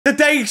The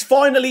day's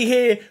finally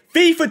here.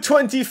 FIFA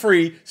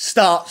 23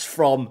 starts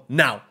from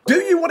now. Do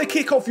you want to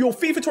kick off your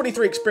FIFA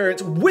 23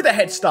 experience with a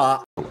head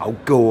start? Oh,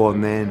 go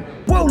on then.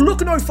 Well,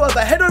 look no further.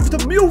 Head over to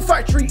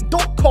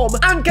mulefactory.com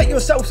and get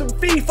yourself some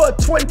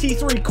FIFA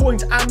 23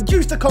 coins and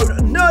use the code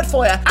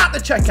NerdFire at the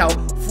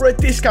checkout for a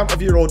discount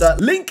of your order.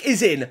 Link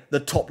is in the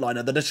top line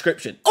of the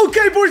description.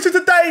 Okay, boys, so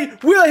today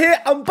we are here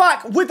and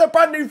back with a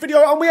brand new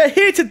video, and we are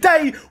here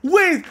today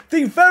with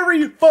the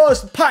very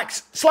first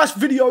packs /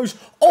 videos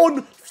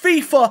on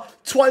FIFA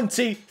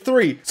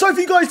 23. So if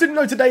you guys didn't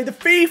know today, the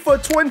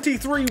FIFA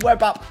 23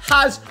 web app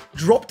has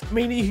dropped,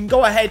 meaning you can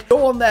go ahead,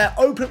 go on there,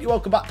 open up your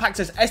welcome back packs.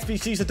 There's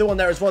SBCs to do on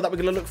there as well that we're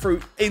going to look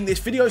through in this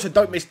video, so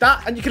don't miss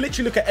that. And you can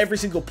literally look at every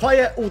single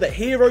player. All the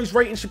heroes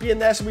ratings should be in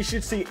there, so we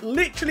should see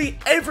literally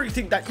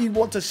everything that you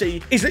want to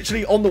see is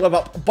literally on the web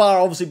app, bar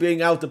obviously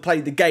being able to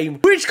play the game,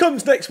 which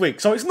comes next week,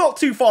 so it's not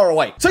too far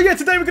away. So yeah,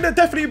 today we're going to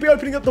definitely be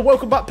opening up the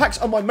welcome back packs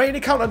on my main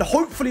account, and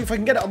hopefully if I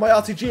can get it on my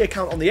RTG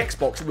account on the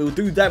Xbox, we'll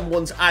do them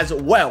ones as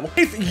well.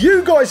 If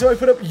you guys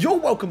open up your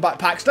welcome back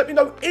packs, let me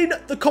know in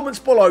the comments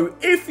below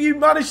if you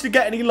managed to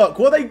get any luck.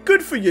 Were they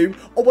good for you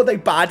or were they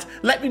bad?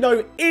 Let me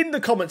know in the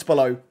comments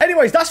below.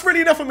 Anyways, that's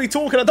really enough of me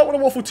talking. I don't want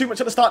to waffle too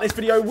much at the start of this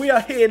video. We are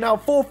here now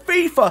for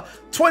FIFA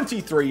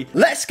 23.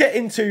 Let's get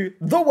into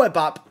the web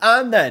app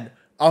and then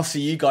I'll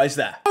see you guys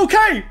there.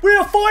 Okay, we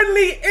are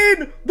finally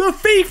in the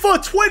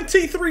FIFA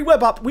 23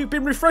 web app. We've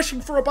been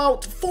refreshing for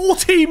about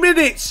 40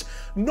 minutes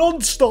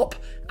non-stop,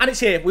 and it's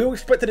here. We all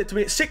expected it to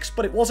be at 6,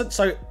 but it wasn't,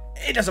 so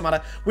it doesn't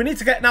matter. We need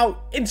to get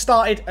now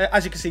started.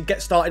 As you can see,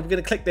 get started. We're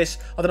going to click this.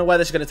 I don't know where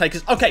this is going to take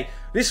us. Okay,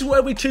 this is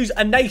where we choose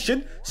a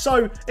nation.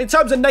 So in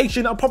terms of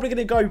nation, I'm probably going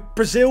to go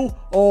Brazil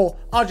or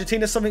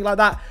Argentina, something like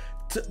that.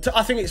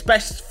 I think it's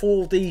best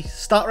for the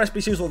starter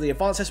SBCs or the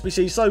advanced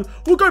SBCs. So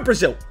we'll go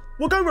Brazil.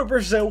 We'll go with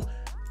Brazil.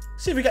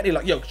 See if we get any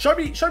luck. Yo, show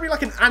me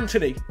like an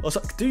Anthony. Or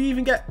so, do you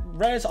even get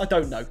rares? I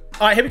don't know.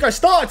 All right, here we go.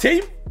 Starter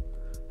team.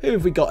 Who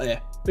have we got here?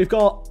 We've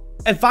got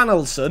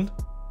Evanilson.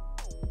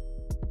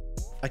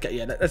 Okay,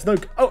 yeah, there's no...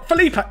 Oh,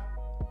 Felipe.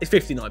 It's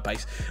 59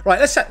 base. Right,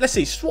 let's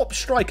see. Swap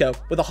striker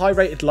with a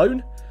high-rated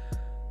loan.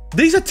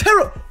 These are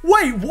terrible.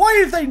 Wait, why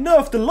have they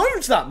nerfed the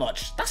loans that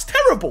much? That's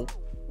terrible.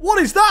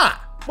 What is that?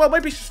 Well,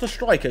 maybe it's just the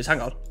strikers.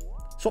 Hang on.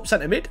 Swap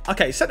centre mid.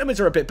 Okay, centre mids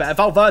are a bit better.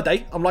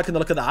 Valverde. I'm liking the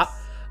look of that.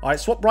 All right,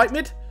 swap right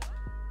mid.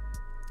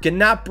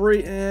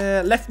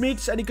 Gnabry. Left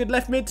mids. Any good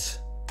left mids?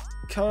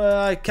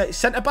 Okay,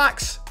 centre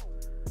backs.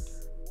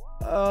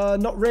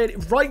 Not really.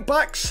 Right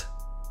backs.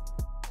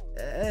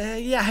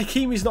 Yeah,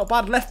 Hakimi's not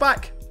bad. Left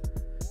back.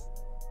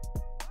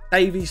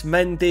 Davies,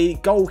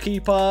 Mendy,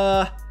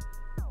 goalkeeper.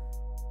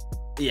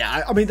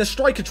 Yeah, I mean, the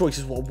striker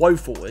choices were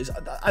woeful.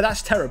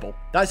 That's terrible.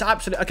 That's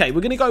absolutely... Okay,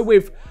 we're going to go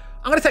with...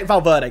 I'm going to take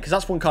Valverde because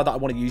that's one card that I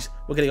want to use.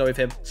 We're going to go with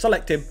him.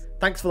 Select him.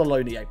 Thanks for the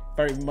loan, EA.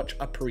 Very much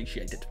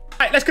appreciated. All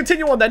right, let's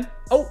continue on then.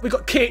 Oh, we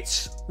got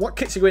kits. What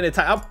kits are we going to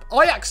take?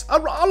 Ajax. I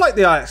like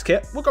the Ajax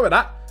kit. We'll go with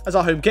that as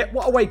our home kit.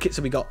 What away kits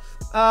have we got?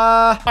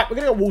 Right, we're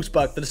going to go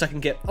Wolfsburg for the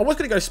second kit. I was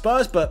going to go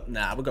Spurs, but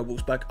nah, we'll go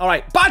Wolfsburg. All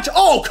right, badge.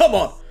 Oh, come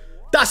on.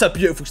 That's a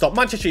beautiful stop.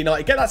 Manchester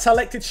United. Get that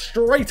selected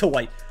straight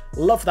away.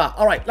 Love that.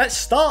 All right, let's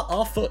start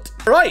our foot.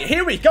 All right,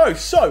 here we go.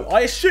 So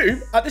I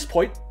assume at this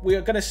point, we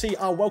are going to see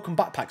our welcome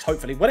backpacks,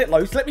 hopefully, when it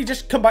loads. Let me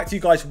just come back to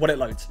you guys when it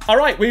loads. All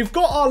right, we've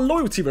got our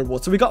loyalty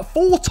reward. So we got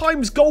 4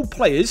 times gold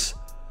players,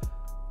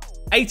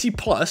 80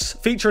 plus,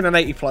 featuring an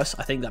 80 plus,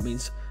 I think that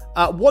means.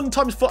 1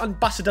 times foot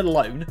ambassador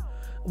loan.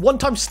 1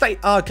 time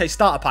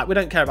starter pack. We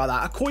don't care about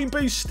that. A coin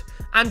boost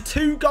and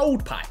 2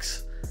 gold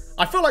packs.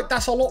 I feel like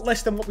that's a lot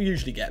less than what we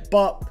usually get.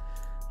 But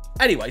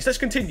anyways, let's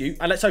continue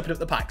and let's open up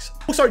the packs.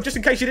 Also, just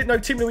in case you didn't know,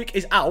 Team of the Week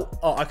is out.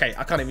 Oh, okay.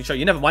 I can't even show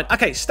you. Never mind.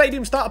 Okay,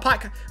 Stadium starter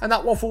pack and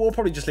that waffle. We'll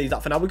probably just leave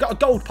that for now. We've got a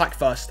gold pack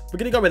first. We're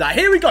going to go with that.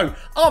 Here we go.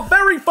 Our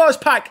very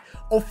first pack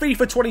of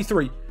FIFA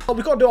 23. Oh,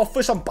 we've got to do our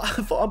first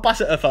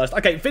ambassador first.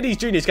 Okay, Vinny's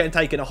Jr. is getting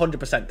taken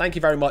 100%. Thank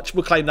you very much.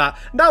 We'll claim that.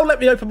 Now let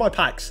me open my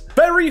packs.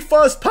 Very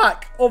first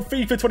pack of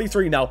FIFA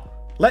 23 now.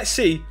 Let's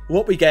see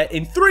what we get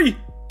in 3,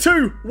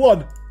 2,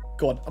 1.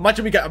 Go on.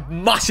 Imagine we get a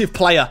massive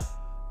player.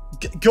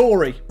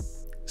 Gory.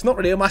 It's not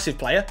really a massive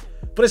player,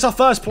 but it's our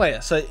first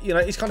player. So, you know,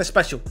 it's kind of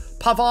special.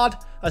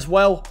 Pavard as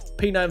well.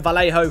 Pino and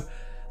Vallejo.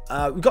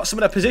 We've got some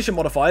of their position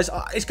modifiers.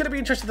 It's going to be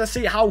interesting to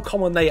see how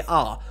common they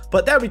are.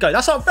 But there we go.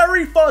 That's our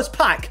very first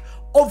pack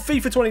of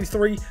FIFA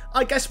 23.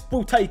 I guess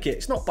we'll take it.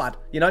 It's not bad,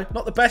 you know,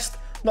 not the best.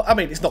 I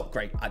mean, it's not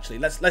great actually.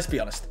 Let's be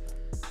honest.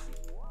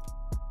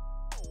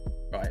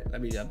 Right,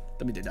 let me do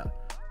that.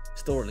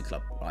 Store in the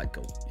club. All right,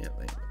 cool. Yeah,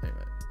 thank you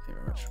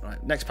very much.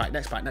 Right, next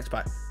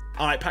pack.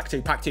 All right, pack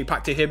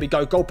two. Here we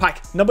go. Gold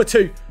pack number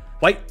 2.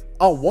 Wait.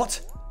 Oh, what?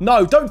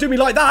 No, don't do me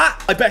like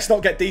that. I best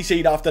not get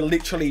DC'd after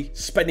literally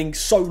spending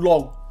so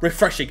long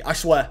refreshing, I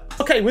swear.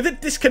 Okay, with it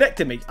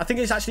disconnecting me, I think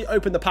it's actually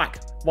opened the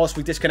pack whilst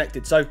we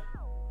disconnected. So,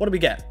 what do we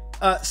get?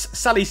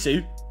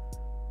 Salisu.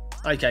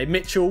 Okay,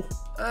 Mitchell.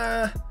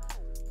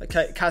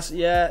 Okay, Kaz.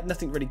 Yeah,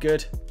 nothing really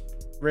good.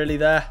 Really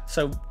there.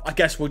 So, I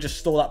guess we'll just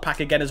store that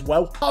pack again as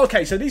well.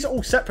 Okay, so these are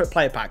all separate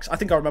player packs. I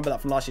think I remember that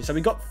from last year. So,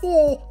 we got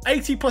 4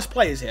 80+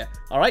 players here.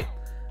 All right.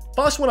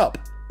 First one up.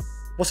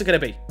 What's it going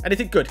to be?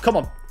 Anything good? Come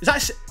on. Is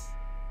that...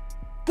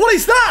 What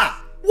is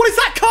that? What is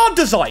that card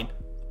design?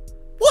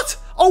 What?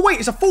 Oh, wait.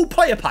 It's a full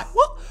player pack.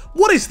 What?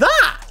 What is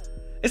that?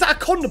 Is that a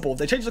Condor?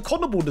 They changed the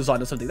Condor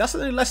design or something. That's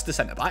the new Leicester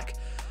centre-back.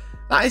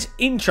 That is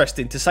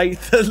interesting, to say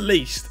the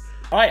least.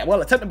 All right.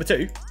 Well, attempt number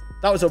 2.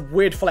 That was a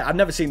weird flight. I've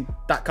never seen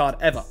that card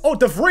ever. Oh,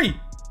 De Vries.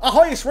 Our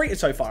highest rated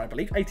so far, I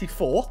believe.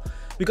 84.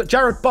 We've got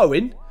Jared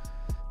Bowen.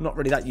 Not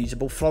really that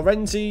usable.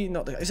 Florenzi,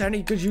 not the, is there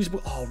any good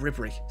usable? Oh,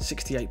 Ribery,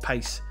 68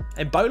 pace.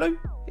 Embolo,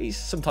 he's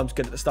sometimes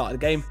good at the start of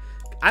the game.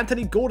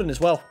 Anthony Gordon as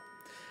well.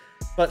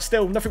 But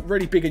still, nothing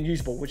really big and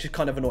usable, which is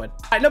kind of annoying.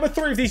 All right, number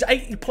 3 of these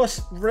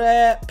 80+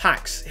 rare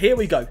packs. Here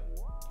we go.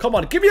 Come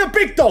on, give me a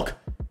big dog.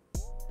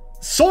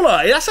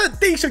 Sola, that's a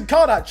decent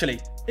card, actually.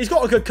 He's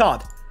got a good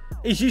card.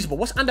 He's usable.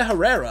 What's Ander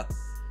Herrera?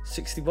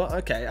 61.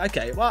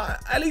 Okay. Well,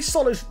 at least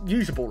Sola's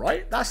usable,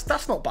 right?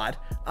 That's not bad.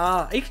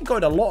 He can go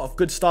in a lot of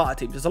good starter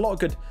teams. There's a lot of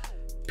good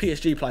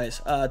PSG players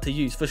to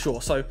use for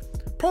sure. So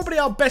probably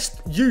our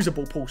best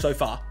usable pool so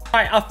far. All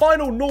right, our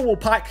final normal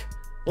pack.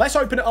 Let's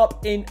open it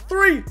up in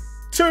 3,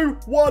 2,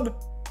 1.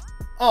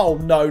 Oh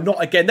no,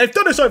 not again. They've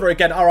done us over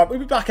again. All right, we'll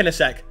be back in a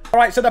sec. All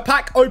right, so the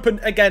pack opened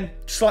again,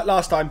 just like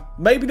last time.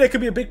 Maybe there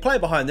could be a big player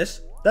behind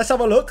this. Let's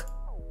have a look.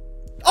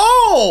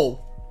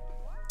 Oh,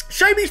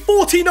 shame he's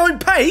 49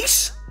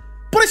 pace.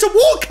 But it's a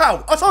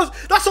walkout.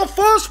 That's our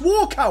first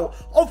walkout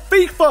of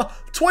FIFA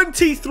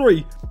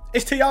 23.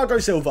 It's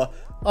Thiago Silva.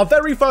 Our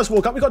very first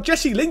walkout. We've got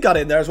Jesse Lingard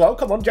in there as well.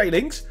 Come on, J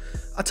Lings.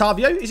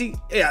 Otavio, is he?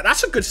 Yeah,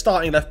 that's a good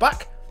starting left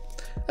back.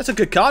 That's a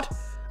good card.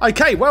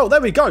 Okay, well, there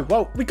we go.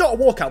 Well, we got a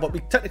walkout, but we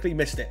technically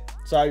missed it.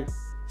 So,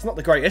 it's not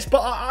the greatest, but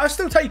I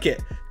still take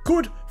it.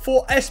 Good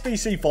for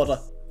SBC fodder,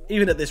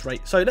 even at this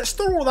rate. So, let's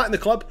store all that in the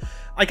club.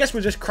 I guess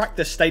we'll just crack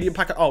the stadium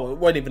pack. Oh, it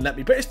won't even let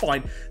me, but it's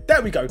fine.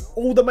 There we go.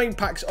 All the main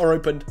packs are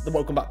opened, the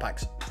welcome back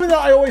packs. Something that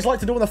I always like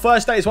to do on the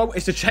first day as well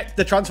is to check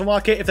the transfer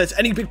market if there's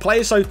any big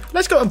players. So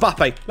let's go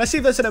Mbappe. Let's see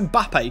if there's an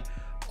Mbappe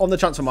on the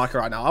transfer market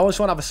right now. I just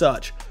want to have a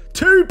search.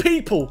 2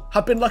 people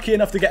have been lucky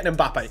enough to get an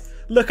Mbappe.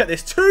 Look at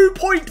this.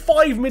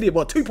 2.5 million,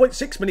 well,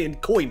 2.6 million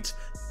coins.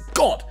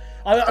 God,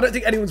 I don't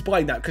think anyone's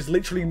buying that because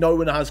literally no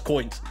one has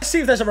coins. Let's see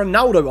if there's a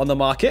Ronaldo on the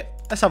market.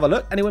 Let's have a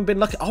look. Anyone been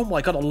lucky? Oh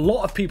my God, a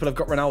lot of people have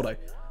got Ronaldo.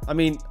 I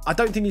mean, I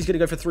don't think he's going to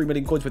go for 3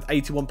 million coins with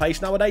 81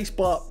 pace nowadays,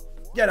 but,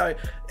 you know,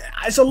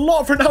 it's a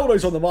lot of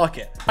Ronaldos on the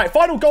market. All right,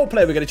 final gold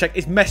player we're going to check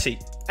is Messi.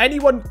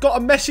 Anyone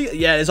got a Messi?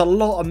 Yeah, there's a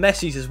lot of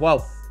Messis as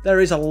well. There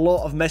is a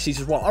lot of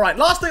Messis as well. All right,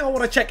 last thing I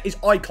want to check is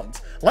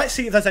icons. Let's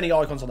see if there's any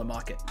icons on the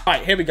market. All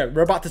right, here we go.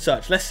 We're about to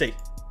search. Let's see.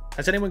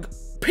 Has anyone...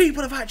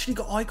 People have actually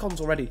got icons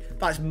already.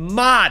 That's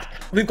mad.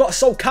 We've got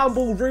Sol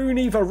Campbell,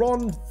 Rooney,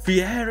 Veron,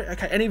 Vieira.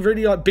 Okay, any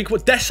really like big one?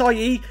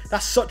 Desai.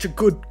 That's such a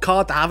good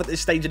card to have at this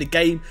stage of the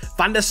game.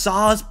 Van der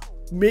Sars,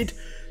 mid.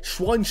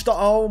 Schweinsteiger.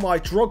 Oh my,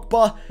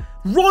 Drogba.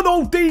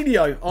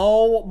 Ronaldinho.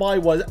 Oh my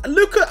word.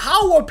 Look at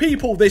how are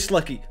people this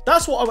lucky?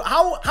 That's what.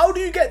 How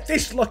do you get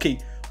this lucky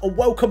on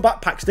welcome back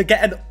packs to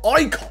get an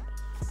icon?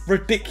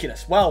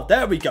 Ridiculous. Well,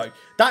 there we go.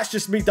 That's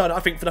just me done.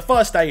 I think for the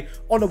first day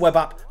on the web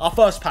app, our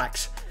first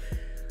packs.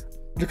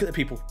 Look at the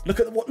people. Look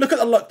at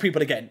the luck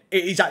people again.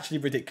 It is actually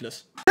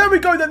ridiculous. There we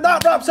go then.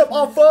 That wraps up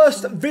our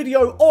first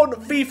video on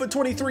FIFA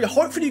 23.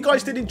 Hopefully you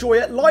guys did enjoy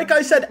it. Like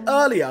I said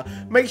earlier,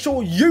 make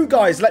sure you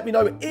guys let me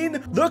know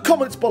in the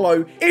comments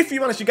below if you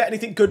managed to get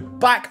anything good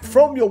back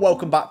from your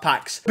welcome back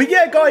packs. But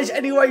yeah, guys,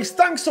 anyways,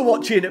 thanks for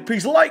watching.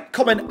 Please like,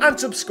 comment, and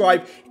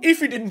subscribe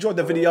if you did enjoy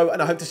the video,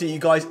 and I hope to see you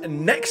guys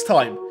next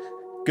time.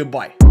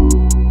 Goodbye.